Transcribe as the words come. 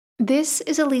This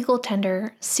is a Legal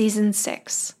Tender, Season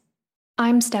 6.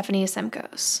 I'm Stephanie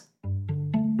Asemkos.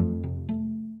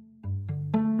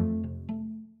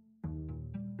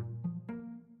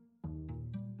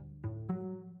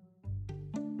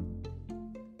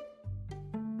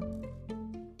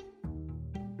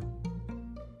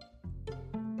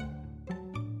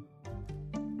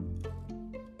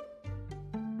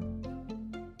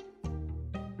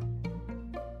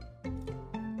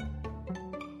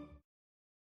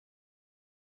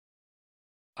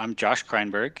 I'm Josh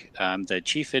Kreinberg. I'm the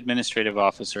Chief Administrative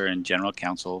Officer and General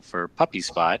Counsel for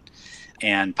PuppySpot.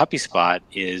 And PuppySpot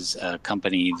is a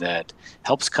company that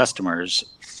helps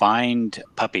customers find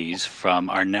puppies from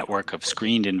our network of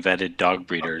screened and vetted dog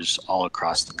breeders all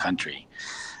across the country.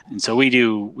 And so we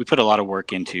put a lot of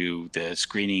work into the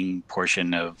screening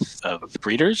portion of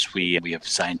breeders. We have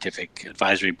scientific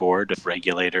advisory board of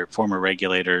former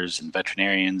regulators and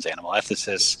veterinarians, animal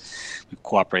ethicists. We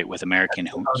cooperate with American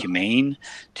Humane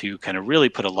to kind of really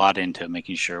put a lot into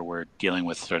making sure we're dealing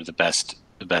with sort of the best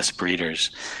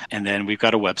breeders. And then we've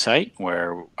got a website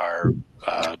where our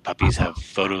puppies have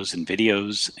photos and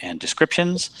videos and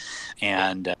descriptions,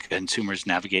 and consumers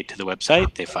navigate to the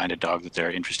website. They find a dog that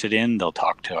they're interested in. They'll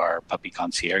talk to our puppy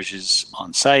concierges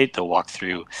on site. They'll walk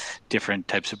through different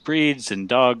types of breeds and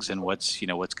dogs and what's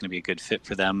going to be a good fit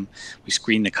for them. We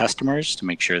screen the customers to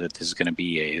make sure that this is going to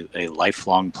be a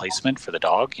lifelong placement for the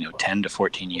dog, 10 to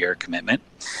 14 year commitment.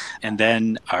 And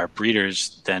then our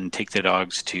breeders then take the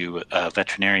dogs to a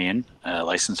veterinarian. A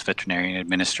licensed veterinarian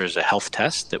administers a health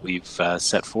test that we've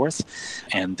set forth,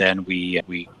 and then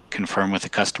we confirm with the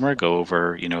customer, go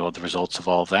over the results of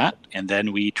all of that, and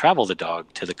then we travel the dog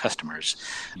to the customers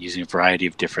using a variety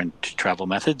of different travel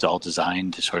methods, all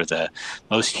designed to sort of the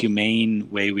most humane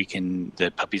way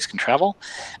the puppies can travel.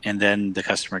 And then the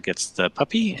customer gets the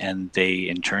puppy, and they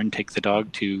in turn take the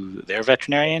dog to their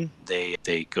veterinarian.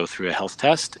 They go through a health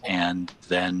test, and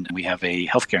then we have a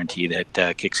health guarantee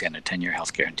that kicks in, a 10-year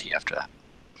health guarantee after that.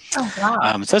 Oh,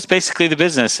 wow. So that's basically the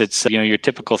business. It's your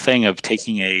typical thing of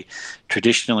taking a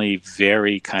traditionally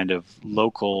very kind of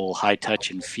local, high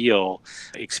touch and feel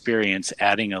experience,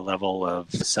 adding a level of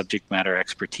subject matter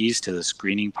expertise to the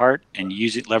screening part, and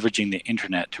leveraging the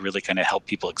internet to really kind of help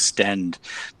people extend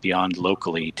beyond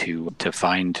locally to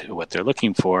find what they're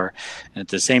looking for, and at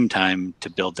the same time to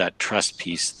build that trust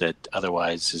piece that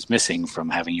otherwise is missing from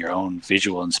having your own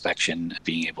visual inspection,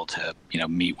 being able to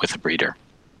meet with a breeder.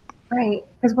 Right.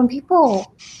 Because when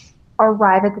people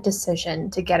arrive at the decision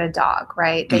to get a dog,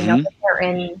 right, they know that they're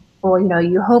in,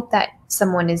 you hope that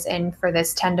someone is in for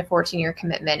this 10 to 14 year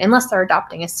commitment, unless they're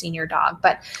adopting a senior dog.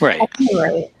 But right.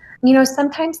 Anyway,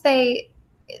 sometimes they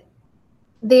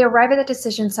arrive at the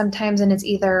decision sometimes, and it's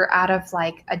either out of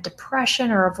like a depression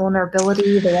or a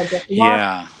vulnerability. They had just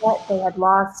lost they had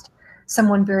lost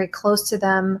someone very close to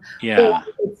them. Yeah.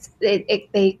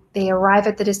 They arrive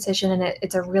at the decision, and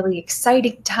it's a really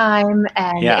exciting time,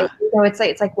 and it's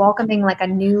like welcoming like a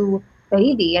new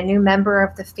baby, a new member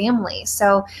of the family.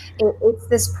 So it's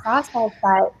this process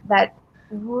that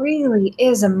really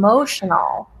is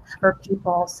emotional for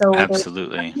people. So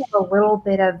absolutely, there's a little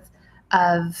bit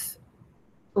of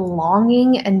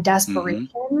longing and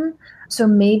desperation. So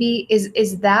maybe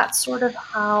is that sort of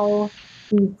how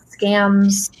these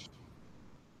scams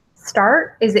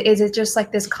start? Is it just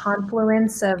like this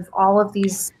confluence of all of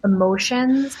these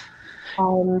emotions,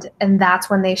 and that's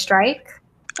when they strike?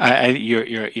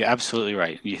 You're absolutely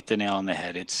right. You hit the nail on the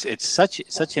head. It's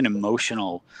such an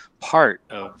emotional part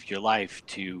of your life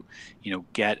to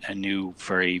get a new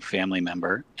furry family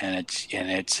member, and it can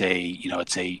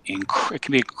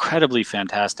be incredibly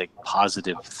fantastic,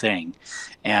 positive thing,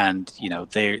 and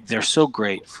they're so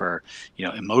great for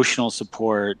emotional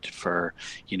support, for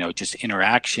just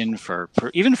interaction, for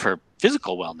even for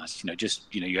physical wellness.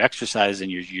 You exercise and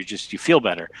you feel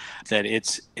better. That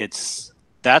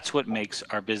that's what makes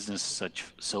our business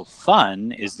so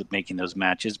fun, is making those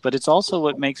matches. But it's also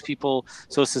what makes people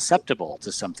so susceptible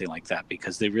to something like that,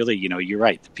 because they really, you're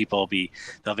right. They'll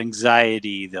have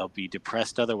anxiety, they'll be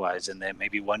depressed otherwise, and that may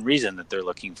be one reason that they're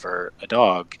looking for a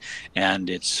dog. And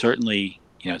it certainly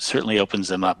opens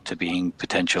them up to being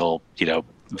potential,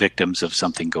 victims of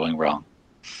something going wrong.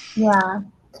 Yeah.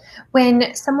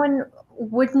 When someone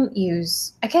wouldn't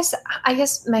use, I guess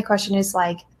my question is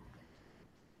like,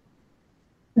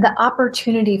 the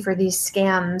opportunity for these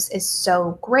scams is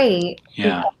so great.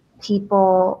 Yeah. Because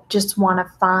people just want to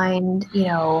find,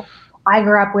 I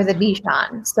grew up with a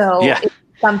Bichon. So yeah. It's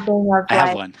something of I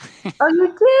have one. Oh,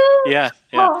 you do? Yeah.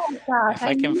 Oh my gosh. If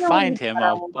I can find him,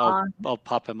 I'll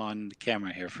pop him on the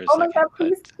camera here for a second. Oh my God,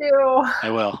 please do. I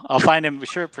will. I'll find him for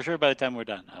sure by the time we're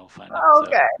done. I will find him. Oh,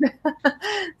 good.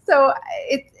 So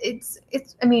it's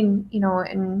I mean,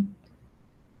 and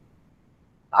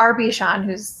R.B. Sean,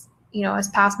 who's has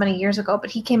passed many years ago,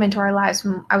 but he came into our lives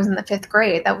when I was in the 5th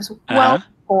grade. That was well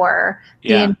before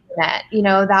the internet.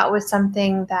 That was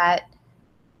something that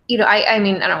I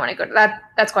mean, I don't want to go to that.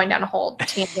 That's going down a whole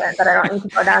tangent that I don't need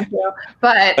to go down to.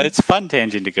 But it's a fun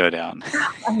tangent to go down.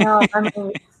 I know,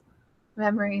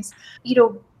 memories.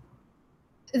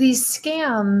 These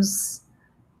scams,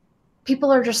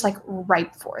 people are just like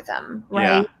ripe for them,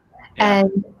 right? Yeah.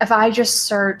 And if I just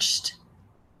searched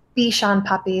Bichon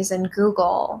puppies in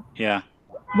Google,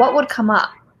 what would come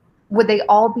up? Would they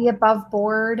all be above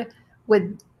board?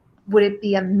 Would it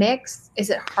be a mix? Is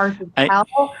it hard to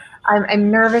tell? I'm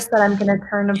nervous that I'm going to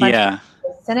turn a bunch of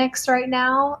cynics right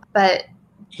now, but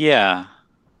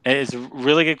it's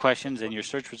really good questions, and your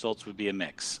search results would be a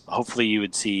mix. Hopefully, you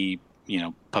would see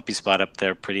Puppy Spot up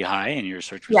there pretty high in your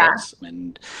search results,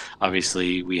 and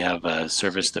obviously we have a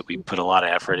service that we put a lot of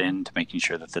effort into making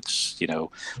sure that that's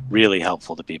really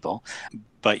helpful to people.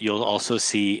 But you'll also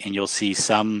see, and you'll see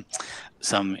some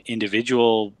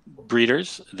individual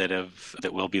breeders that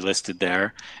will be listed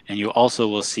there, and you also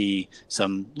will see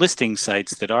some listing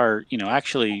sites that are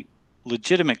actually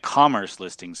legitimate commerce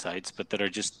listing sites, but that are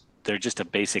just a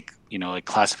basic like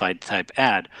classified type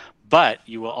ad. But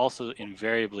you will also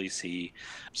invariably see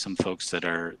some folks that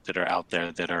are out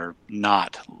there that are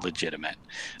not legitimate,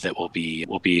 that will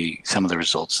be some of the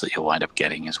results that you'll wind up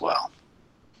getting as well.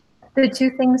 The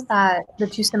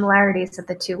two similarities that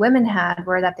the two women had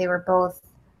were that they were both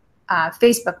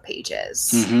Facebook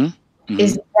pages.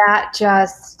 Is that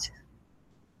just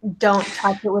don't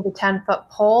touch it with a 10-foot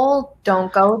pole?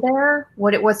 Don't go there.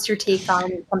 What's your take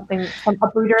on something from a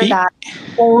breeder that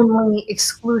only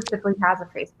exclusively has a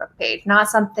Facebook page, not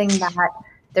something that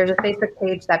there's a Facebook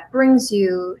page that brings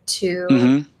you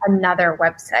to another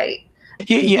website?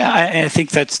 Yeah, I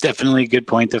think that's definitely a good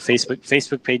point. The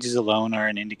Facebook pages alone are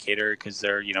an indicator because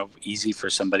they're easy for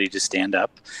somebody to stand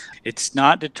up. It's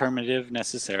not determinative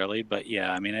necessarily, but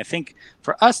I mean, I think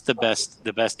for us the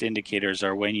best indicators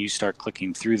are when you start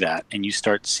clicking through that and you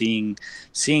start seeing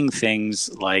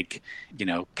things like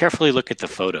carefully look at the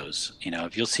photos.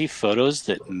 If you'll see photos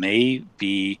that may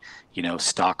be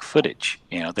stock footage,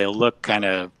 they'll look kind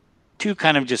of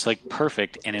just like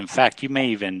perfect, and in fact you may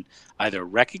even either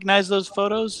recognize those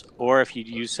photos, or if you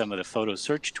use some of the photo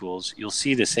search tools, you'll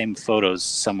see the same photos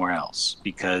somewhere else.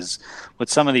 Because what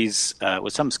some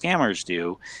scammers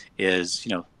do is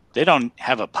they don't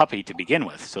have a puppy to begin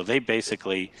with, so they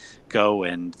basically go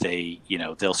and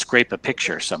they'll scrape a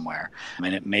picture somewhere. I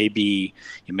mean, it may be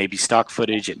stock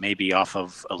footage, it may be off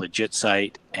of a legit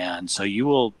site, and so you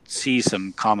will see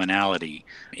some commonality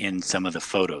in some of the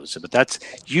photos. But that's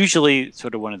usually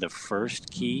sort of one of the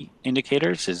first key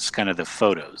indicators, is kind of the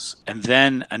photos. And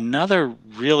then another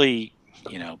really,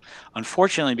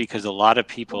 unfortunately, because a lot of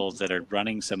people that are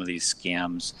running some of these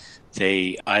scams,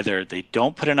 they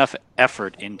don't put enough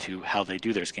effort into how they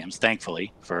do their scams,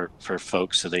 thankfully for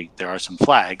folks, so there are some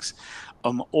flags,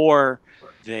 or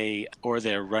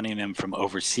they're running them from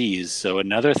overseas. So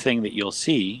another thing that you'll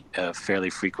see fairly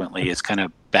frequently is kind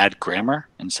of bad grammar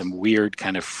and some weird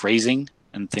kind of phrasing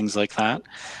and things like that.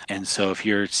 And so if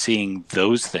you're seeing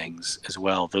those things as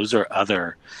well, those are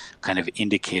other kind of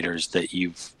indicators that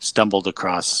you've stumbled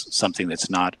across something that's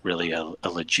not really a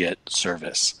legit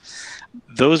service.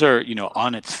 Those are,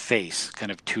 on its face,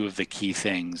 kind of two of the key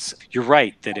things. You're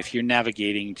right that if you're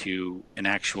navigating to an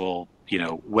actual,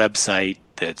 website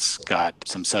that's got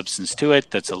some substance to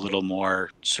it, that's a little more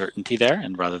certainty there,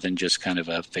 and rather than just kind of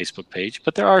a Facebook page.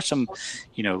 But there are some,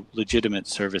 legitimate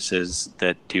services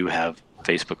that do have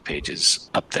Facebook pages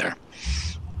up there.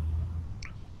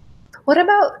 What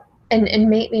about, and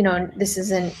maybe, this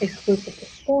isn't exclusive to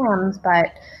scams,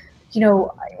 but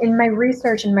in my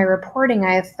research and my reporting,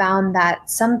 I have found that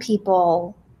some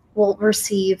people will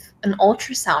receive an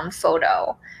ultrasound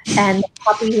photo and the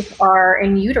puppies are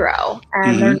in utero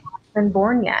and they're not been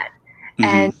born yet.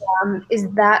 And is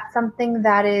that something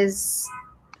that is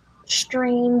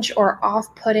strange or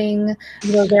off-putting?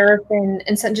 There have been,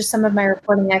 in just some of my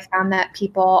reporting, I found that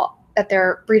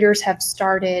their breeders have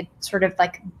started sort of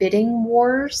like bidding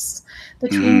wars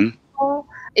between people.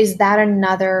 Is that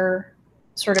another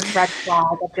sort of red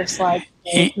flag of just like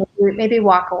maybe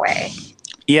walk away?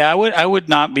 Yeah, I would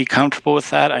not be comfortable with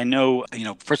that. I know,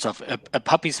 first off, a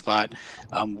Puppy Spot,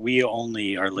 we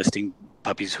only are listing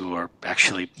puppies who are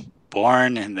actually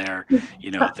born and they're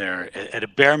at a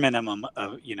bare minimum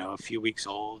of a few weeks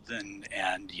old,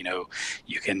 and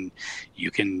you can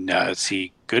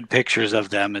see good pictures of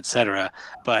them, etc.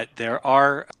 But there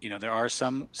are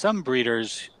some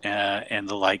breeders and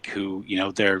the like who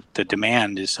the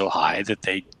demand is so high that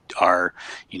they are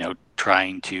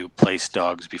trying to place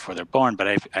dogs before they're born. But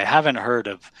I haven't heard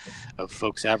of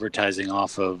folks advertising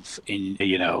off of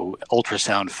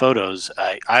ultrasound photos.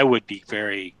 I would be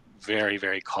very, very,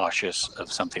 very cautious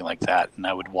of something like that, and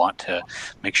I would want to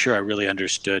make sure I really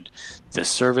understood the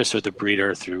service or the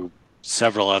breeder through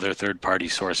several other third-party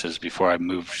sources before I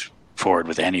moved forward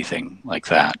with anything like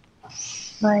that.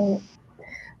 Right.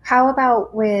 How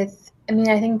about I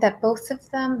think that both of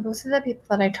the people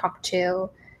that I talked to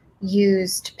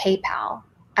used PayPal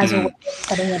as a way of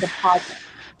setting a deposit.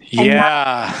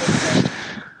 Yeah.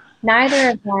 Neither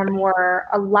of them were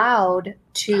allowed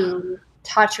to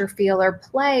touch or feel or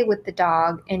play with the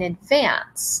dog in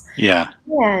advance. Yeah.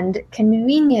 And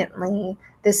conveniently,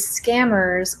 the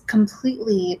scammers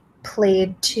completely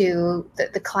played to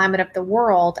the climate of the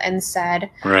world and said,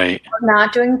 right, we're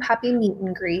not doing puppy meet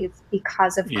and greets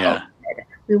because of COVID.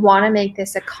 We want to make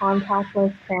this a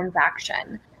contactless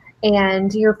transaction.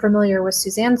 And you're familiar with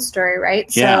Suzanne's story, right?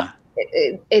 Yeah.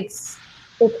 So it's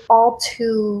all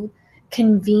too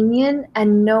convenient,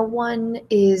 and no one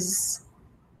is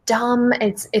dumb.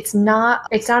 It's not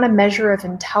a measure of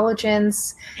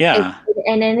intelligence. Yeah.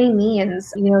 In any means,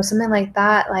 something like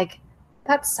that,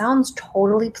 that sounds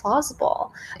totally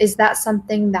plausible. Is that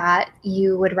something that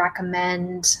you would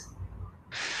recommend?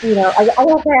 I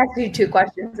have to ask you two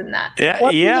questions in that.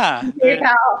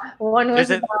 One was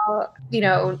about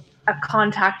a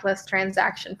contactless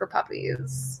transaction for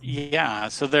puppies. Yeah,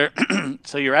 so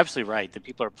so you're absolutely right. The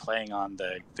people are playing on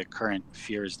the current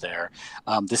fears there.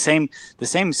 The same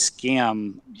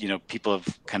scam. People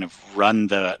have kind of run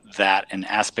that and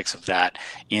aspects of that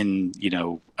in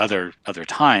other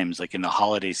times, like in the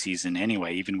holiday season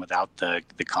anyway, even without the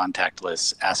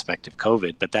contactless aspect of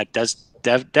COVID. But that does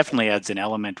definitely adds an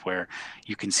element where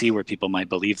you can see where people might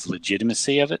believe the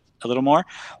legitimacy of it a little more.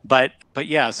 But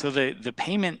yeah, so the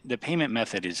payment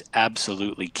method is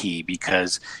absolutely key,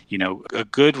 because a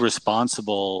good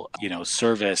responsible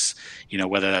service,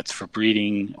 whether that's for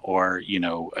breeding or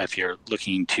if you're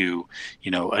looking to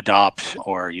adopt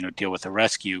or deal with a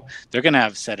rescue, they're going to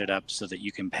have set it up so that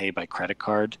you can pay by credit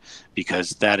card, because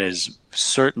that is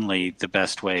certainly the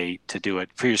best way to do it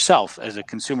for yourself as a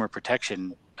consumer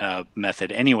protection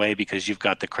method anyway, because you've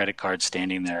got the credit card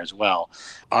standing there as well.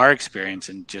 Our experience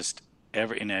in just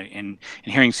in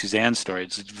hearing Suzanne's story,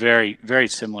 it's very, very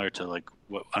similar to like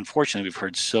what unfortunately we've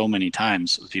heard so many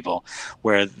times with people,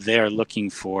 where they're looking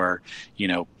for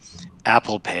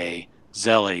Apple Pay,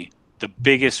 Zelle. The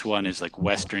biggest one is like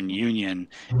Western Union,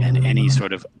 and any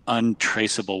sort of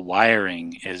untraceable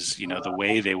wiring is the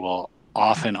way they will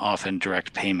often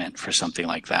direct payment for something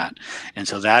like that. And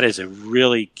so that is a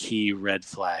really key red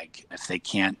flag if they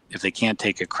can't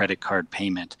take a credit card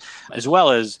payment, as well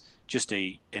as just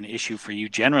an issue for you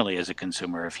generally as a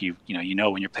consumer. If you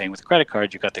when you're paying with a credit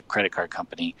card, you've got the credit card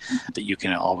company that you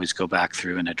can always go back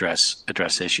through and address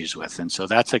issues with. And so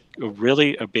that's a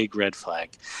really big red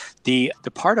flag. The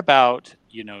part about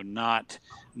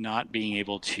not being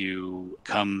able to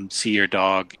come see your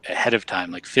dog ahead of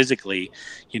time, like physically,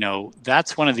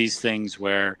 that's one of these things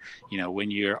where,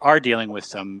 when you are dealing with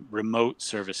some remote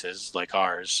services like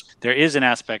ours, there is an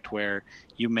aspect where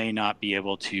you may not be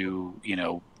able to,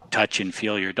 touch and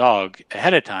feel your dog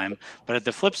ahead of time. But at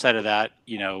the flip side of that,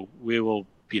 we will,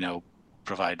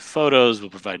 provide photos, we'll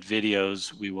provide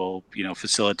videos, we will,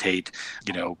 facilitate,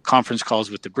 conference calls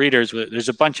with the breeders. There's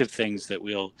a bunch of things that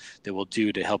we'll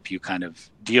do to help you kind of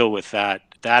deal with that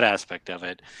aspect of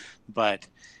it. But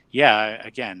yeah,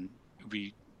 again,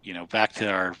 we, back to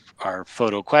our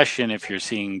photo question, if you're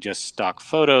seeing just stock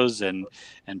photos and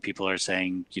people are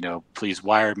saying, please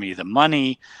wire me the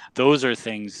money, those are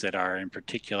things that are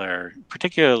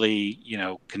particularly,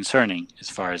 concerning as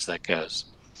far as that goes.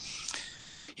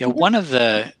 Yeah, one of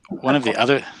the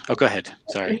other. Oh, go ahead.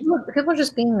 Sorry. People are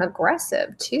just being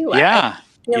aggressive too. Yeah,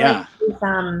 I feel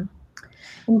like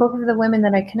in both of the women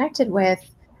that I connected with,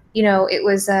 it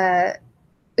was a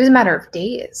matter of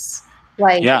days.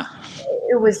 Like,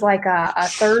 it was like a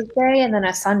Thursday and then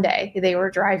a Sunday they were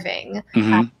driving.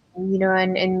 Mm-hmm.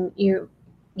 And you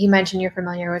mentioned you're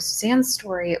familiar with Suzanne's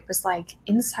story. It was like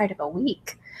inside of a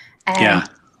week. And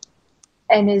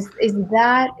And is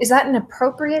that an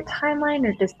appropriate timeline,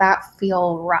 or does that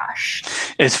feel rushed?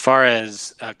 As far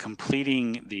as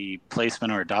completing the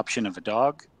placement or adoption of a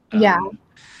dog? Yeah.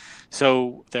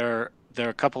 So there are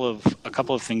a couple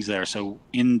of things there. So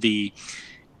in the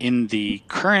in the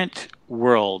current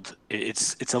world,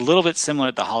 it's a little bit similar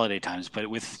at the holiday times, but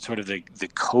with sort of the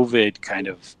COVID kind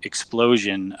of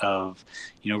explosion of,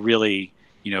 really,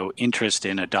 interest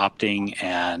in adopting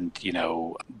and,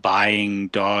 buying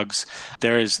dogs,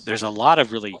 there's a lot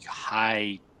of really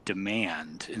high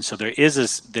demand. And so there is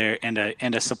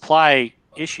a supply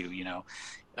issue,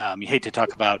 you hate to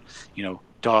talk about,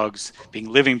 dogs being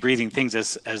living, breathing things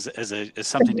as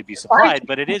something to be supplied,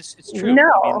 but it's true.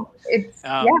 No,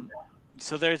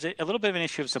 So there's a little bit of an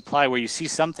issue of supply where you see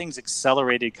some things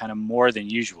accelerated kind of more than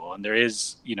usual, and there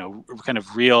is, kind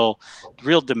of real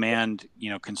demand,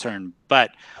 concern.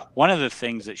 But one of the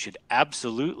things that should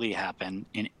absolutely happen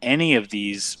in any of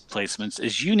these placements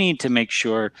is you need to make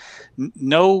sure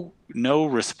no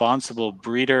responsible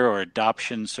breeder or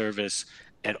adoption service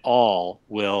at all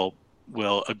will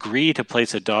agree to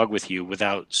place a dog with you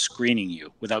without screening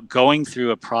you, without going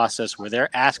through a process where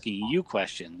they're asking you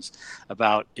questions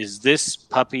about, is this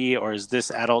puppy or is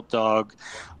this adult dog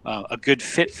a good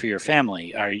fit for your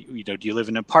family? Do you live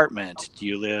in an apartment? Do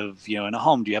you live, in a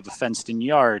home? Do you have a fenced-in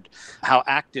yard? How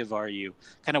active are you?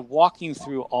 Kind of walking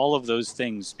through all of those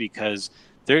things, because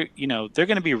they're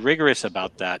going to be rigorous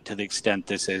about that to the extent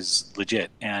this is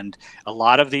legit. And a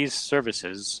lot of these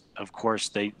services, of course,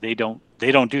 they don't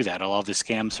do that. A lot of the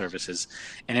scam services.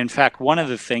 And in fact, one of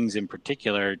the things in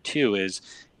particular too is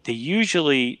they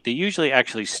usually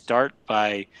actually start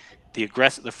by the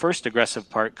first aggressive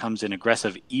part comes in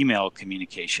aggressive email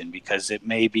communication, because it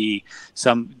may be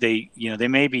they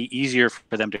may be easier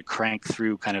for them to crank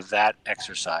through kind of that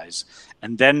exercise.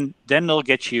 And then they'll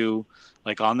get you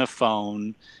like on the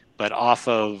phone, but off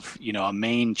of, a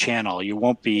main channel. You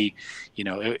won't be,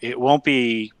 it won't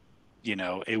be, a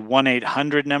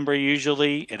 1-800 number.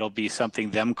 Usually it'll be something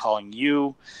them calling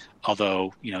you,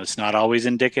 although, it's not always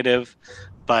indicative.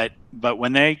 But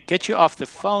when they get you off the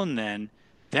phone, then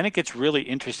it gets really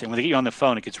interesting. When they get you on the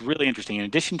phone, it gets really interesting. In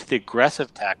addition to the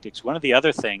aggressive tactics, one of the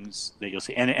other things that you'll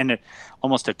see, and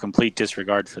almost a complete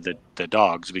disregard for the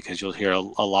dogs, because you'll hear a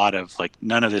lot of like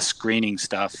none of this screening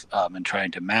stuff and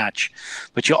trying to match.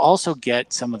 But you'll also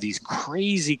get some of these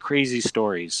crazy, crazy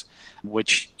stories,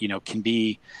 which, can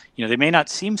be, they may not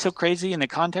seem so crazy in the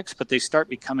context, but they start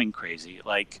becoming crazy.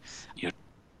 Like,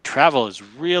 travel is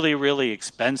really, really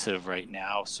expensive right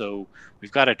now. So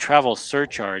we've got a travel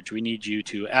surcharge. We need you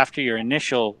to, after your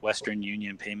initial Western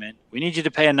Union payment, we need you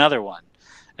to pay another one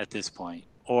at this point.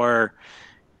 Or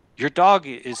your dog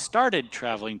is started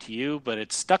traveling to you, but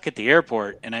it's stuck at the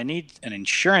airport, and I need an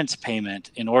insurance payment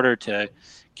in order to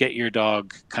get your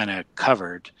dog kind of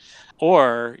covered.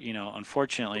 Or,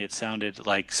 unfortunately, it sounded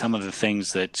like some of the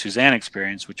things that Suzanne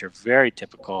experienced, which are very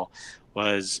typical,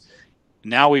 was,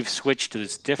 now we've switched to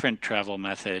this different travel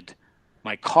method.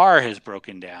 My car has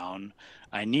broken down.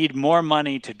 I need more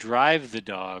money to drive the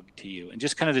dog to you. And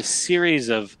just kind of this series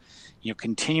of,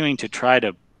 continuing to try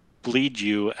to bleed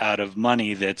you out of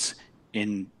money that's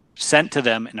sent to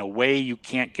them in a way you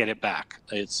can't get it back.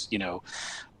 It's,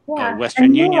 a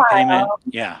Western Union payment.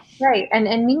 Yeah. Right.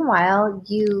 And meanwhile,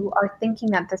 you are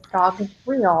thinking that this dog is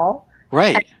real.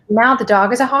 Right. And now the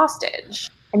dog is a hostage.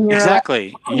 And you're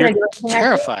exactly. Like, you're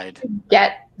terrified.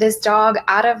 Get this dog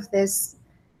out of this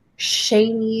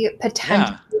shady,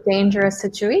 potentially dangerous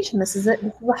situation. This is a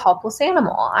helpless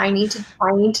animal. I need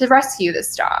to rescue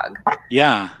this dog.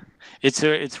 Yeah,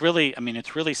 it's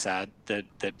really sad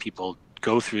that people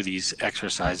go through these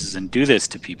exercises and do this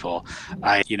to people.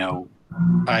 I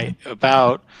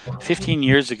about 15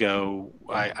 years ago,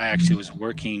 I actually was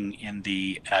working in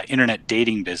the internet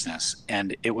dating business,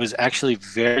 and it was actually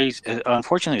very,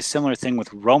 unfortunately, a similar thing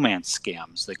with romance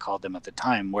scams, they called them at the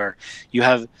time, where you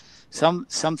have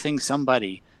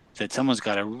somebody that someone's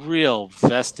got a real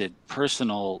vested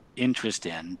personal interest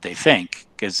in, they think,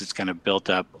 because it's kind of built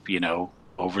up,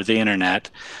 over the internet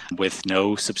with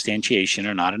no substantiation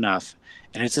or not enough.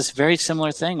 And it's this very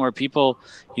similar thing where people,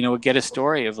 would get a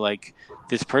story of like,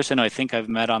 this person I think I've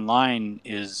met online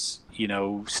is,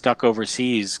 stuck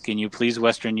overseas. Can you please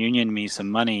Western Union me some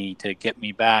money to get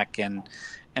me back? And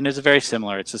it's very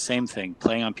similar. It's the same thing,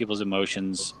 playing on people's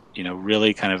emotions,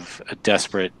 really kind of a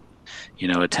desperate,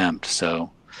 attempt.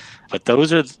 So, but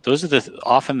those are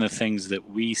often the things that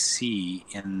we see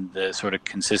in the sort of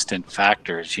consistent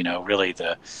factors, really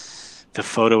the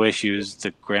photo issues,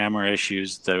 the grammar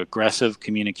issues, the aggressive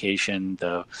communication,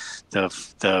 the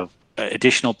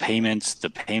additional payments, the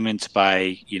payments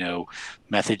by,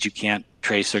 methods you can't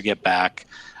trace or get back,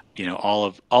 all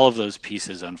of those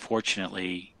pieces,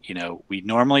 unfortunately, we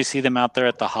normally see them out there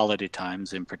at the holiday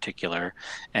times in particular,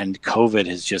 and COVID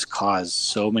has just caused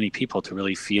so many people to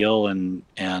really feel and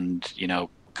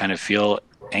kind of feel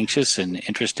anxious and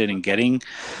interested in getting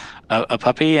a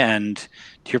puppy. And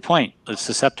to your point, it's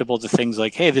susceptible to things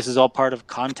like, hey, this is all part of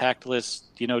contactless,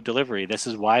 delivery. This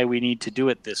is why we need to do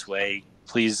it this way.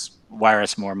 Please wire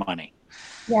us more money.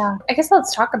 Yeah, I guess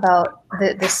let's talk about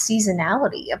the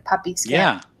seasonality of puppy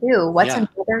scams too. What's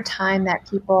another time that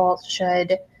people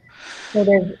should sort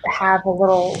of have a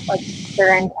little, like,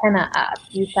 their antenna up?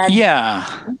 You said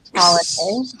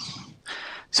holiday.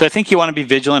 So I think you want to be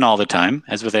vigilant all the time,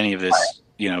 as with any of this,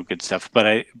 good stuff.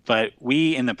 But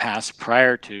we in the past,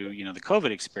 prior to the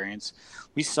COVID experience,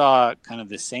 we saw kind of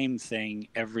the same thing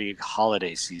every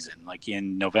holiday season, like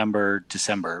in November,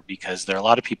 December, because there are a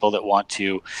lot of people that want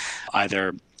to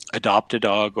either adopt a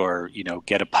dog or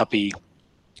get a puppy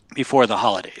before the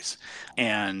holidays.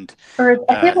 And I feel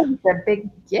like it's a big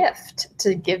gift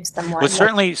to give someone. Well,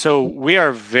 certainly. So we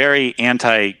are very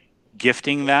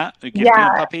anti-gifting a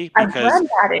puppy, because I've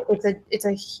read that it's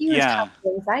a huge type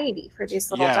of anxiety for these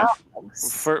little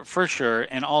dogs. For sure.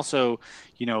 And also,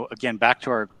 again, back to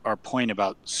our point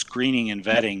about screening and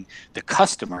vetting the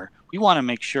customer. We want to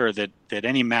make sure that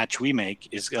any match we make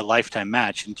is a lifetime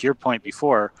match. And to your point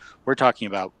before, we're talking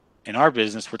about, in our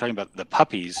business, we're talking about the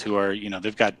puppies who are,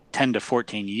 they've got 10 to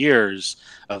 14 years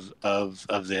of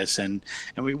this. And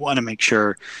we want to make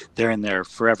sure they're in their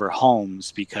forever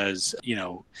homes, because,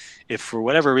 if for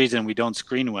whatever reason we don't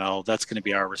screen well, that's going to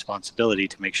be our responsibility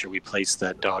to make sure we place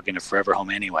that dog in a forever home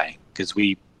anyway, because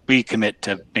we commit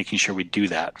to making sure we do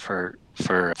that for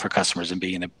customers and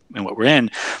being in what we're in.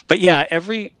 But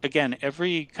every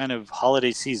kind of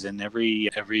holiday season,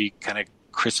 every kind of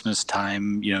Christmas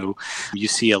time, you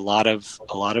see a lot of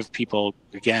people,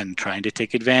 again, trying to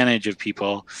take advantage of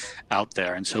people out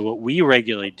there. And so what we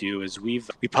regularly do is we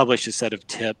publish a set of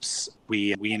tips.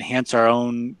 We enhance our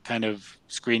own kind of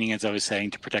screening, as I was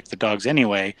saying, to protect the dogs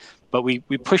anyway, but we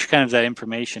push kind of that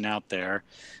information out there.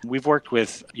 We've worked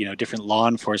with different law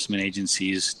enforcement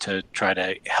agencies to try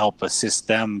to help assist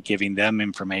them, giving them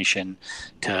information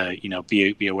to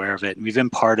be aware of it. And we've been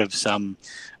part of some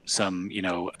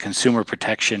consumer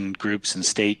protection groups and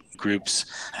state groups,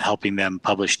 helping them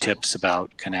publish tips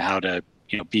about kind of how to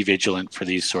be vigilant for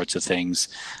these sorts of things,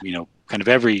 kind of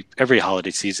every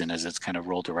holiday season as it's kind of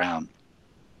rolled around.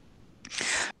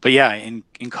 But in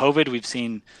COVID, we've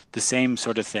seen the same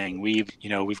sort of thing. We've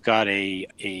got a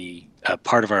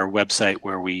part of our website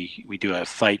where we do a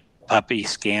Fight Puppy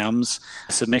Scams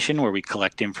submission, where we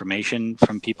collect information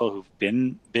from people who've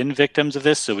been victims of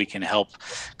this, so we can help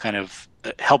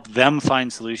them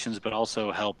find solutions, but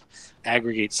also help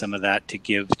aggregate some of that to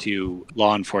give to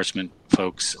law enforcement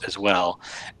folks as well.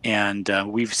 And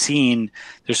we've seen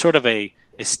there's sort of a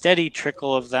steady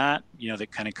trickle of that,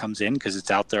 that kind of comes in because it's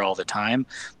out there all the time.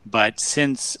 But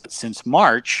since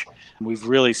March, we've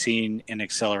really seen an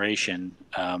acceleration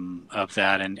of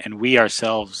that. And we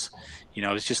ourselves,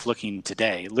 I was just looking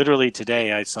today. Literally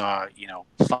today, I saw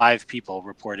 5 people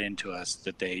report into us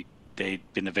that they'd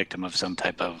been the victim of some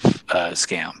type of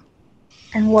scam.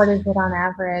 And what is it on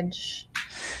average?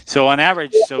 So on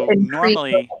average,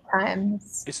 normally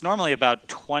it's normally about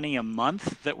 20 a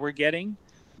month that we're getting,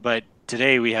 but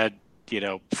today we had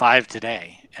 5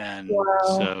 today, and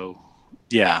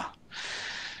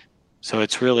so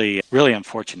it's really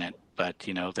unfortunate. But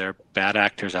there are bad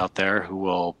actors out there who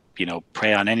will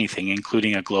prey on anything,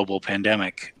 including a global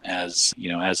pandemic, as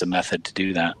a method to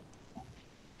do that.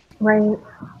 Right.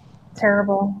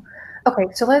 Terrible. Okay,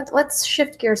 so let's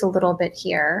shift gears a little bit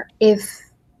here. If,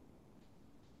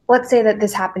 let's say that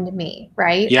this happened to me,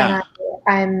 right? Yeah.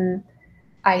 And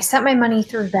I sent my money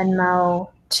through Venmo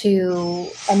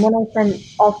and then I sent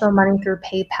also money through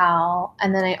PayPal,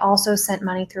 and then I also sent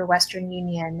money through Western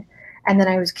Union, and then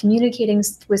I was communicating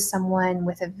with someone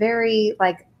with a very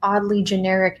oddly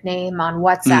generic name on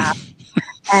WhatsApp,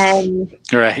 and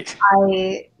right.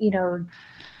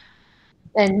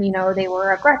 And they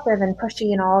were aggressive and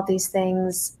pushy and all of these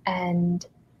things, and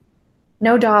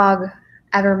no dog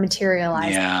ever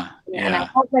materialized. And I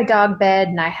have my dog bed,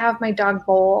 and I have my dog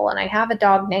bowl, and I have a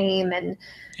dog name, and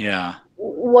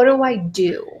what do I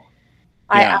do?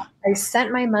 I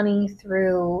sent my money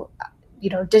through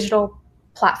digital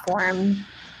platform.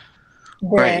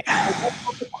 The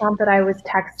account that I was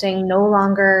texting no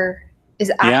longer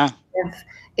is active.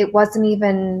 It wasn't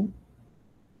even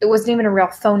a real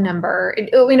phone number.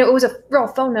 It was a real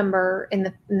phone number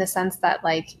in the sense that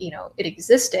it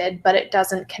existed, but it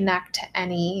doesn't connect to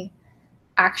any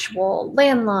actual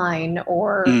landline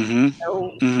or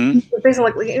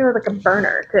basically like a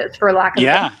burner, for lack of a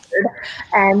better word.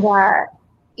 And what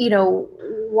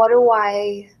do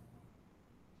I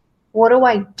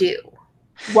do?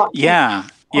 What do?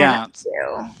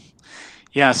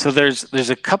 Yeah, so there's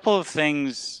a couple of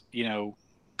things,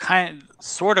 kind of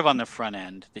sort of on the front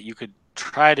end that you could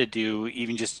try to do,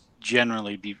 even just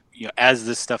generally be, as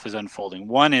this stuff is unfolding.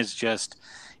 One is just,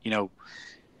 you know,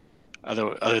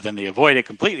 other than the avoid it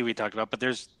completely we talked about, but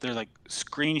there's like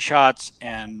screenshots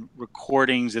and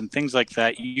recordings and things like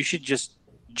that you should just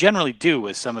generally do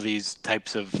with some of these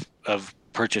types of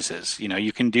purchases.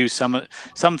 You can do some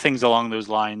things along those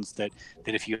lines that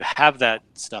if you have that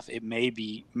stuff, it may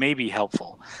be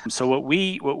helpful. So what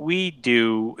we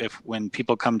do when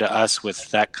people come to us with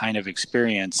that kind of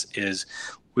experience is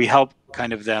we help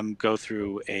kind of them go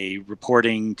through a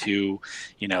reporting to,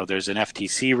 there's an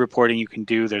FTC reporting you can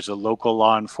do. There's a local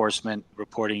law enforcement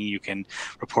reporting. You can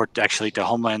report actually to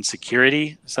Homeland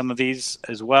Security, some of these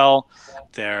as well.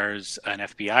 There's an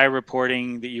FBI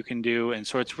reporting that you can do. And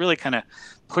so it's really kind of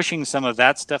pushing some of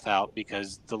that stuff out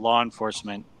because the law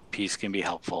enforcement piece can be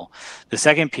helpful. The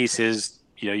second piece is,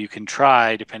 you can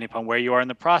try, depending upon where you are in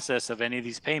the process of any of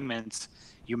these payments,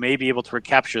 you may be able to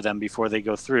recapture them before they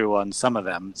go through on some of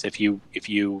them. So if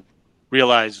you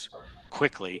realize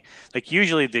quickly, like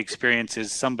usually the experience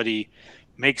is somebody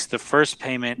makes the first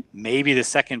payment, maybe the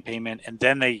second payment, and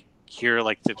then they hear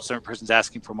like the certain person's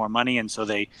asking for more money, and so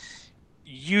they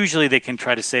can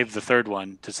try to save the third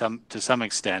one to some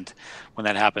extent when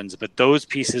that happens. But those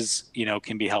pieces,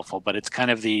 can be helpful. But it's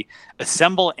kind of the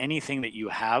assemble anything that you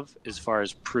have as far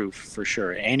as proof for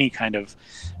sure. Any kind of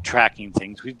tracking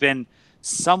things. We've been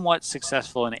somewhat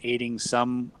successful in aiding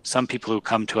some people who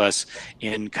come to us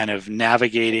in kind of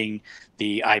navigating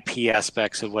the IP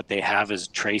aspects of what they have as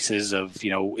traces of,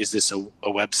 is this a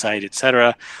website, et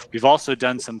cetera. We've also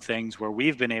done some things where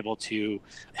we've been able to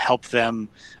help them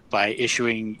by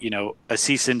issuing, a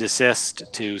cease and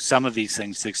desist to some of these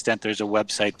things to the extent there's a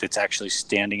website that's actually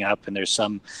standing up and there's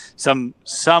some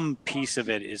piece of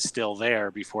it is still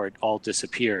there before it all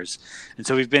disappears. And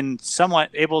so we've been somewhat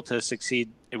able to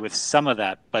succeed with some of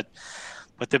that, but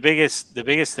the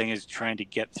biggest thing is trying to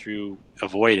get through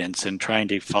avoidance and trying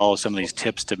to follow some of these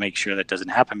tips to make sure that doesn't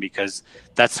happen, because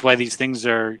that's why these things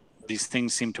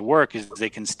seem to work, is they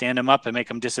can stand them up and make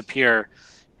them disappear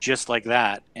just like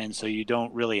that. And so you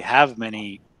don't really have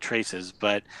many traces.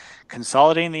 But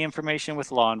consolidating the information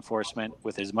with law enforcement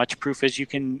with as much proof as you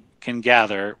can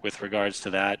gather with regards to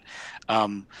that,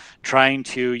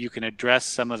 you can address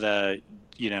some of the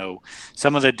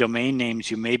domain names.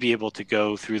 You may be able to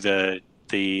go through the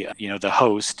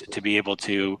host to be able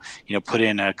to put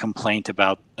in a complaint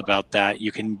about that.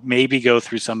 You can maybe go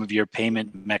through some of your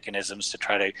payment mechanisms to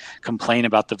try to complain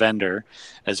about the vendor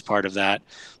as part of that.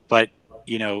 But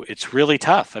it's really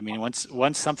tough. I mean,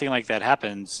 once something like that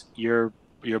happens, your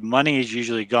money is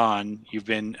usually gone. You've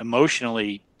been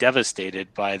emotionally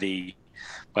devastated by the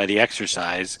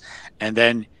exercise,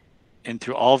 and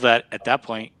through all of that, at that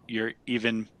point, you're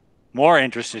even more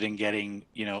interested in getting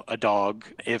a dog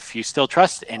if you still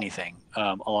trust anything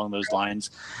along those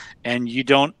lines, and you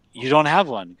don't have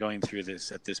one going through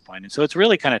this at this point. And so it's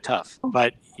really kind of tough.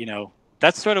 But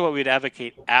that's sort of what we'd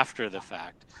advocate after the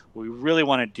fact. What we really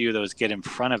want to do, though, is get in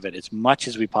front of it as much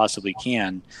as we possibly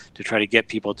can to try to get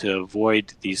people to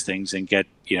avoid these things and get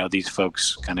these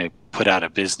folks kind of put out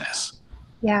of business.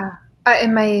 Yeah,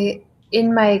 in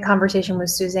my conversation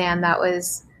with Suzanne, that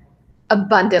was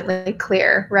abundantly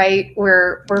clear, right?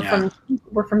 We're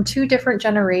from two different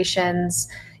generations.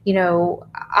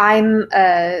 I'm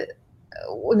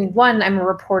I'm a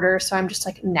reporter, so I'm just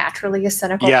like naturally a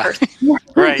cynical person.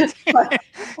 Right.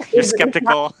 You're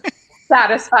skeptical.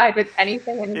 Satisfied with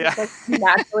anything, and just like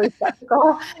naturally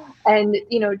skeptical. And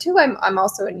two, I'm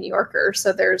also a New Yorker,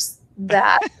 so there's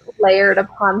that layered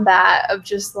upon that of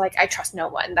just like, I trust no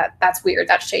one. That's weird.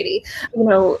 That's shady.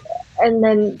 And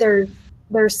then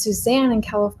there's Suzanne in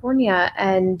California,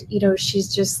 and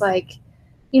she's just like,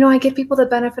 I give people the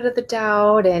benefit of the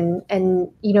doubt, and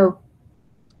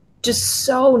just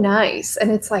so nice. And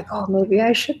it's like, oh, maybe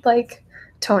I should like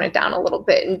tone it down a little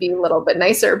bit and be a little bit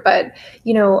nicer. But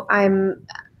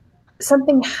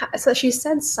so she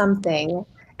said something,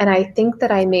 and I think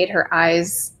that I made her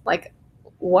eyes like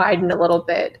widen a little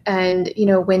bit. And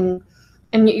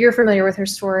and you're familiar with her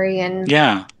story, and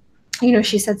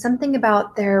she said something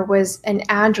about there was an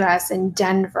address in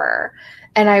Denver,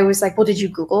 and I was like, well, could you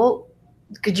Google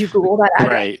that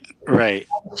address? Right.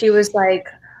 She was like,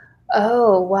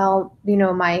 oh, well,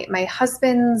 my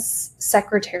husband's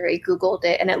secretary Googled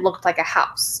it and it looked like a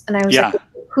house. And I was like,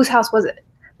 whose house was it?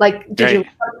 Like, did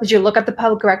you look at the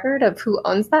public record of who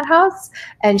owns that house?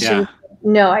 And she was like,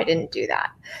 no, I didn't do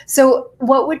that. So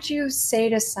what would you say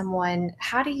to someone?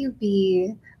 How do you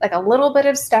be like a little bit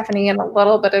of Stephanie and a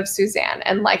little bit of Suzanne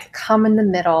and like come in the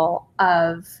middle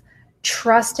of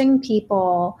trusting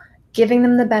people, giving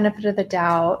them the benefit of the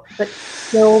doubt, but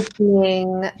still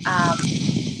being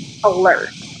alert.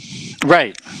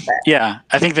 Right. Yeah.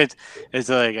 I think that is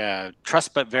like a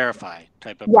trust but verify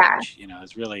type approach.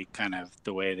 Is really kind of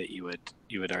the way that you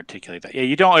would articulate that. Yeah.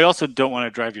 You also don't want to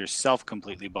drive yourself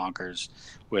completely bonkers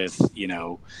with,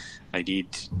 I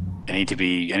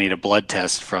need a blood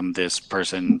test from this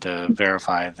person to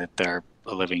verify that they're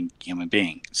a living human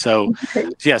being. So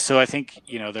I think,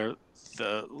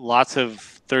 the lots of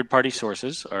third-party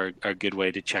sources are a good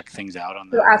way to check things out on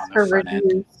the front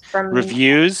end.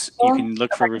 Reviews, you can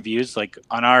look for reviews. Like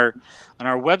on our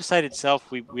website itself,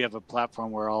 we have a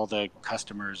platform where all the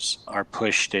customers are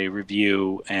pushed a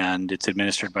review, and it's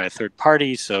administered by a third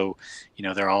party. So,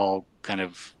 they're all kind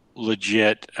of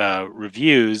legit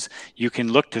reviews. You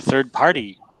can look to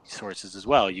third-party sources as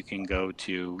well. You can go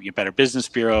to your Better Business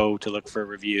Bureau to look for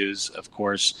reviews. Of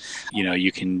course,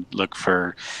 you can look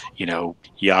for,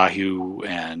 Yahoo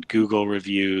and Google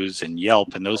reviews and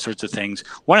Yelp and those sorts of things.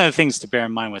 One of the things to bear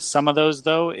in mind with some of those,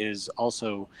 though, is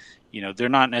also, they're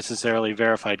not necessarily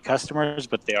verified customers,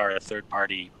 but they are a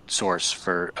third-party source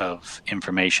of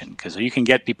information, because you can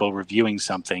get people reviewing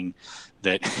something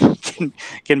that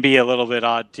can be a little bit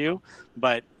odd too.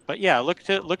 But yeah, look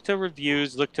to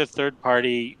reviews, look to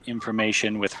third-party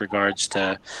information with regards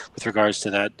to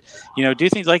that. Do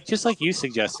things just like you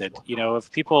suggested.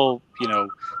 If people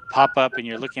pop up and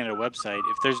you're looking at a website,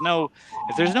 if there's no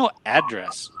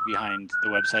address behind the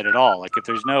website at all, like if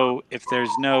there's no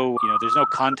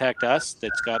contact us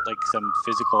that's got like some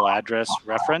physical address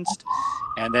referenced,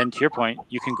 and then to your point,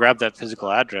 you can grab that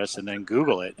physical address and then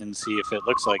Google it and see if it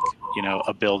looks like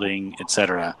a building,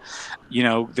 etc.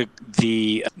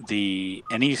 The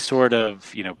any sort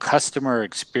of customer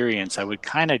experience, I would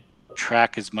kind of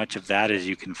track as much of that as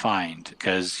you can find,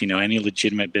 because any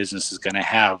legitimate business is going to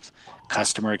have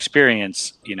customer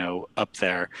experience up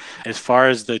there. As far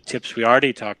as the tips we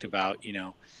already talked about,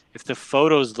 if the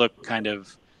photos look kind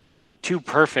of too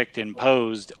perfect and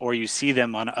posed, or you see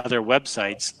them on other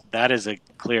websites, that is a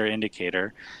clear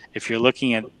indicator. If you're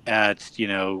looking at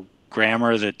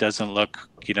grammar that doesn't look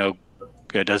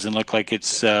it doesn't look like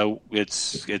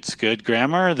it's good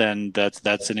grammar, then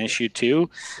that's an issue too.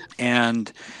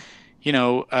 And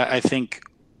I think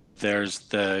there's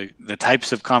the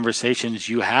types of conversations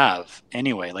you have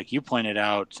anyway. Like you pointed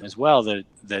out as well,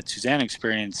 that Suzanne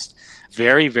experienced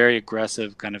very, very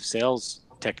aggressive kind of sales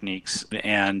techniques,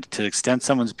 and to the extent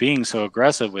someone's being so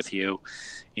aggressive with you,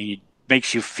 it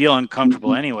makes you feel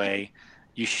uncomfortable anyway.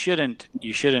 You shouldn't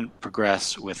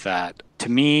progress with that. To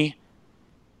me,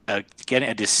 getting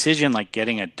a decision like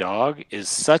getting a dog is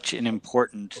such an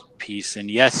important piece.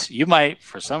 And yes, you might,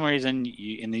 for some reason,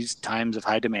 in these times of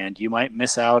high demand, you might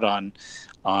miss out on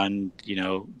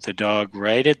the dog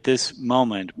right at this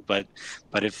moment. But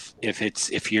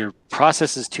if your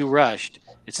process is too rushed,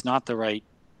 it's not the right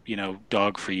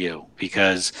dog for you,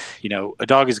 because a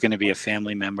dog is going to be a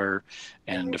family member,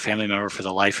 and a family member for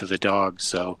the life of the dog.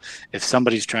 So if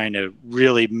somebody's trying to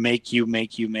really make you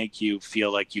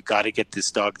feel like you got to get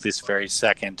this dog this very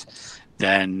second,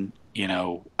 then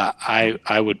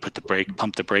I would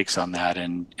pump the brakes on that,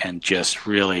 and just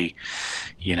really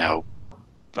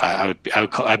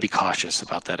I'd be cautious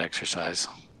about that exercise.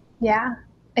 Yeah,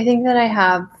 I think that I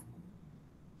have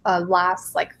a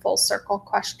last full circle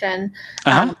question.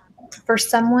 For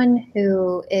someone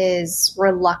who is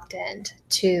reluctant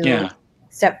to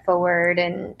step forward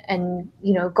and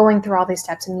going through all these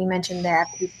steps, and you mentioned the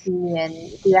FTC and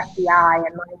the FBI,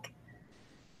 and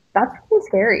that's really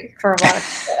scary for a lot of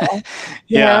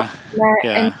people.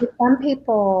 And for some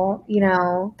people,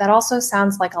 that also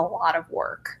sounds like a lot of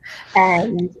work.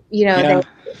 And they have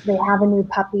a new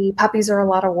puppy. Puppies are a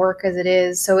lot of work as it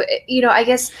is. So I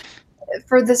guess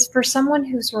for someone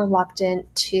who's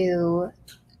reluctant to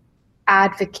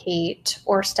advocate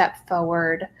or step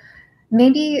forward,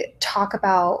 maybe talk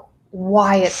about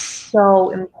why it's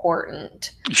so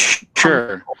important.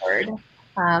 Sure.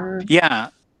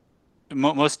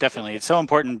 Most definitely. It's so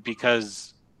important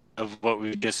because of what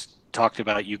we've just talked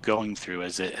about, you going through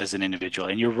as an individual.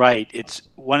 And you're right. It's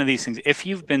one of these things. If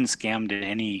you've been scammed in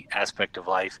any aspect of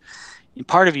life,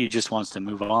 part of you just wants to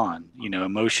move on,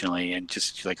 emotionally, and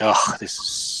just like, oh, this is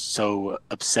so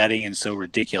upsetting and so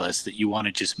ridiculous that you want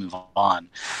to just move on.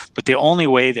 But the only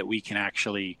way that we can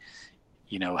actually,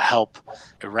 help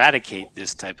eradicate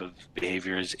this type of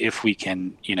behavior is if we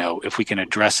can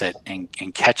address it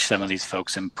and catch some of these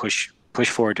folks and push push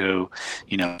forward to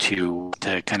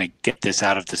kind of get this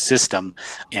out of the system,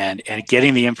 and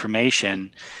getting the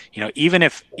information, even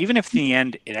if in the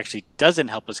end it actually doesn't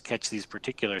help us catch these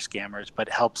particular scammers, but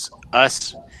helps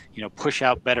us push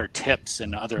out better tips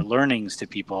and other learnings to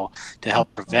people to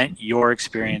help prevent your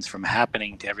experience from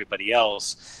happening to everybody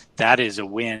else. That is a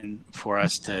win for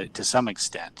us to some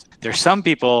extent. There's some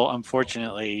people,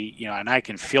 unfortunately, and I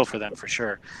can feel for them for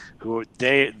sure, who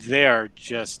they are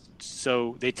just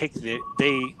so, they take the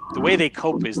way they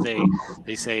cope is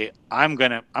they say, I'm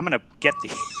gonna get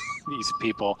these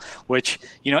people, which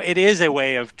it is a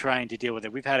way of trying to deal with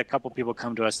it. We've had a couple people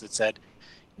come to us that said,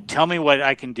 tell me what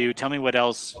I can do, tell me what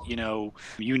else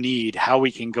you need, how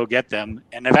we can go get them.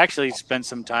 And I've actually spent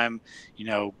some time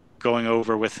going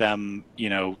over with them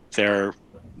their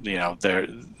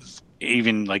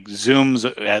even like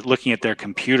Zooms at looking at their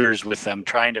computers with them,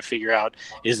 trying to figure out,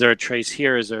 is there a trace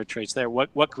here, is there a trace there,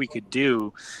 what we could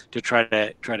do to try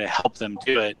to help them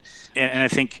do it. And I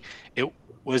think it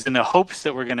was in the hopes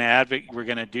that we're going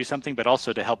to do something, but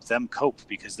also to help them cope,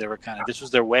 because they were this was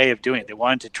their way of doing it. They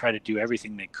wanted to try to do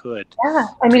everything they could. Yeah,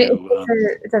 I mean,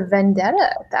 it's a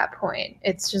vendetta at that point.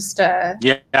 It's just a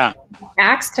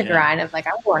axe to grind of like,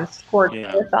 I'm going to score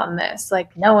on this.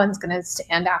 Like, no one's going to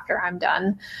stand after I'm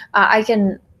done. I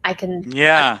can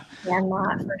understand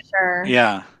that for sure.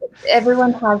 Yeah,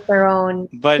 everyone has their own.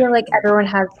 But I feel like everyone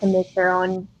has to make their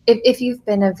own. If you've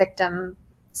been a victim,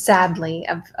 sadly,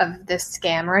 of this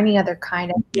scam or any other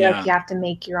kind, I feel like you have to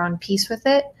make your own peace with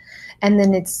it, and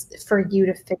then it's for you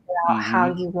to figure out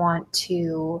how you want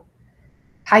to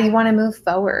move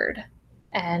forward.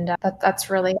 And that's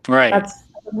really that's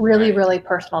really really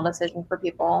personal decision for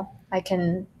people. I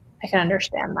can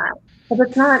understand that, but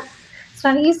it's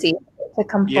not easy to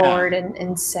come forward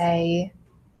and say,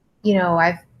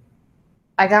 I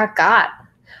got.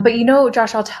 But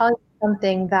Josh, I'll tell you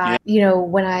something that,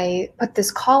 when I put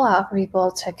this call out for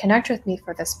people to connect with me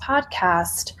for this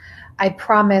podcast, I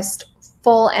promised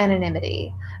full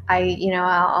anonymity.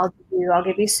 I'll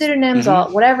give you pseudonyms,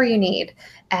 whatever you need.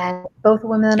 And both the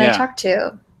women that I talked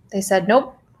to, they said,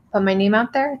 nope, put my name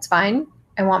out there. It's fine.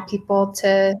 I want people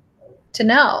to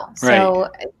know. So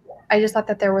I just thought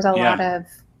that there was a lot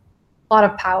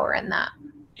of power in that.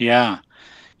 Yeah.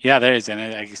 Yeah, there is, and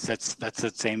I guess that's the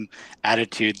same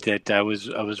attitude that I was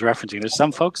referencing. There's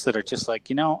some folks that are just like,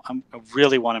 I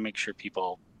really want to make sure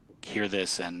people hear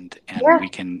this, and we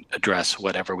can address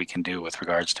whatever we can do with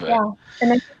regards to it. Yeah,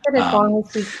 and I think that as long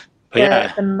as we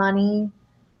get the money,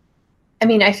 I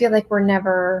mean, I feel like we're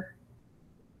never,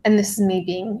 and this is me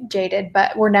being jaded,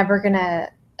 but we're never gonna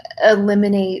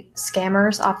eliminate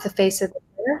scammers off the face of the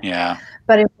earth. Yeah.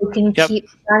 But if we can keep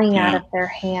money out of their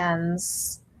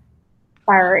hands,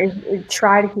 or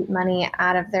try to keep money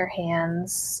out of their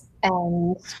hands,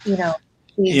 and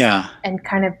and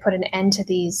kind of put an end to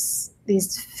these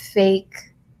fake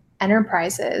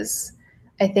enterprises,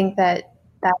 I think that's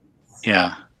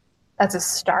a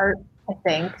start. I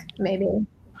think maybe.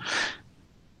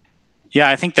 Yeah,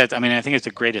 I think it's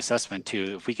a great assessment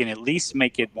too. If we can at least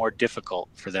make it more difficult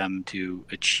for them to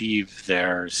achieve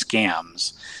their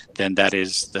scams, then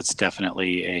that's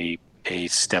definitely a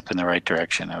step in the right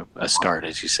direction, a start,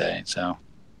 as you say. So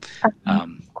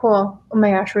cool. Oh my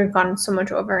gosh, we've gone so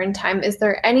much over in time. Is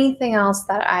there anything else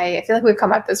that I feel like we've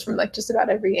come at this from like just about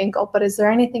every angle, but is there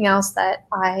anything else that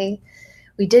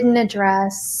we didn't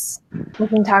address? We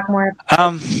can talk more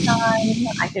about we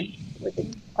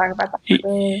could talk about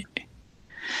that.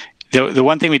 The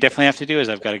one thing we definitely have to do is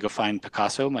I've got to go find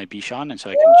Picasso, my Bichon, and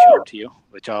so I can show him to you,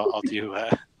 which I'll do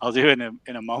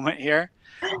in a moment here.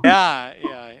 Yeah,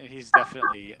 he's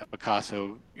definitely a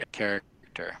Picasso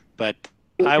character, but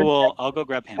I'll go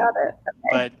grab him.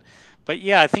 Okay. But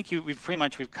yeah, I think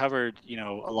we've covered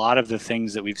a lot of the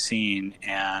things that we've seen,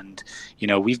 and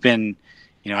we've been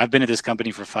I've been at this company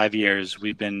for 5 years.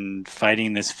 We've been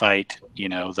fighting this fight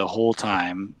the whole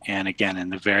time, and again in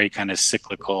the very kind of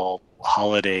cyclical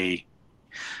holiday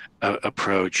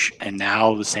approach, and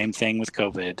now the same thing with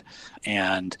COVID,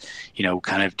 and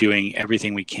kind of doing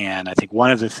everything we can. I think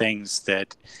one of the things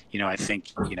that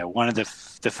one of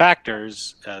the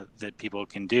factors that people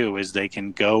can do is they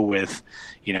can go with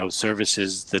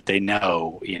services that they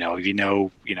know.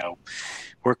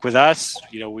 Work with us.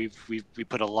 We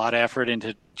put a lot of effort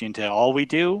into all we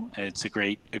do. It's a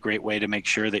great way to make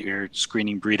sure that you're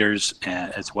screening breeders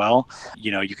as well.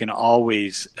 You can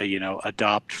always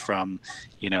adopt from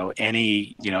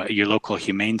any your local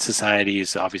humane society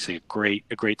is obviously a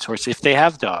great source if they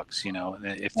have dogs.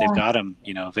 If they've got them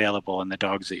available and the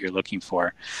dogs that you're looking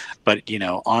for. But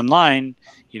online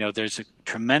there's a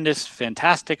tremendous,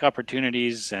 fantastic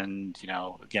opportunities. And,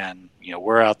 again,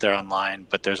 we're out there online,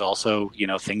 but there's also,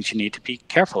 things you need to be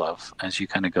careful of as you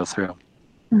kind of go through.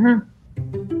 Mm-hmm.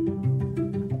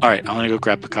 All right, I'm going to go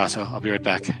grab Picasso. I'll be right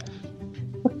back.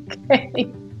 Okay.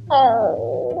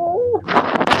 Oh.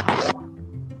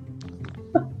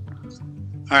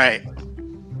 All right.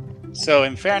 So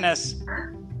in fairness,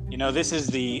 this is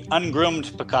the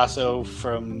ungroomed Picasso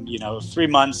from, 3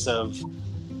 months of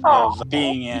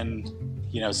being in,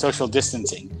 social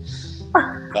distancing.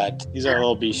 But he's our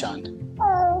little Bichon.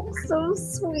 Oh, so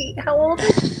sweet. How old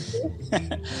is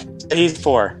he? He's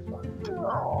 4.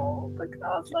 Oh,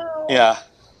 Picasso. Yeah.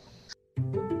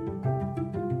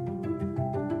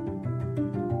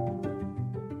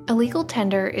 A Legal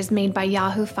Tender is made by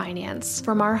Yahoo Finance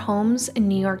from our homes in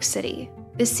New York City.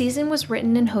 This season was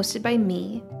written and hosted by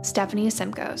me, Stephanie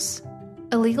Asimkos.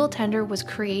 A Legal Tender was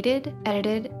created,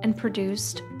 edited, and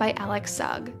produced by Alex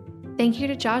Sugg. Thank you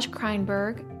to Josh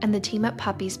Kreinberg and the team at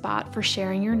Puppy Spot for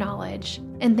sharing your knowledge,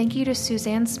 and thank you to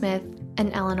Suzanne Smith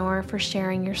and Eleanor for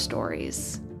sharing your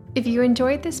stories. If you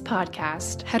enjoyed this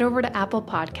podcast, head over to Apple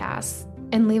Podcasts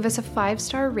and leave us a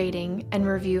 5-star rating and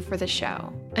review for the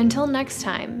show. Until next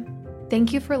time,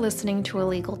 thank you for listening to A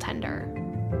Legal Tender.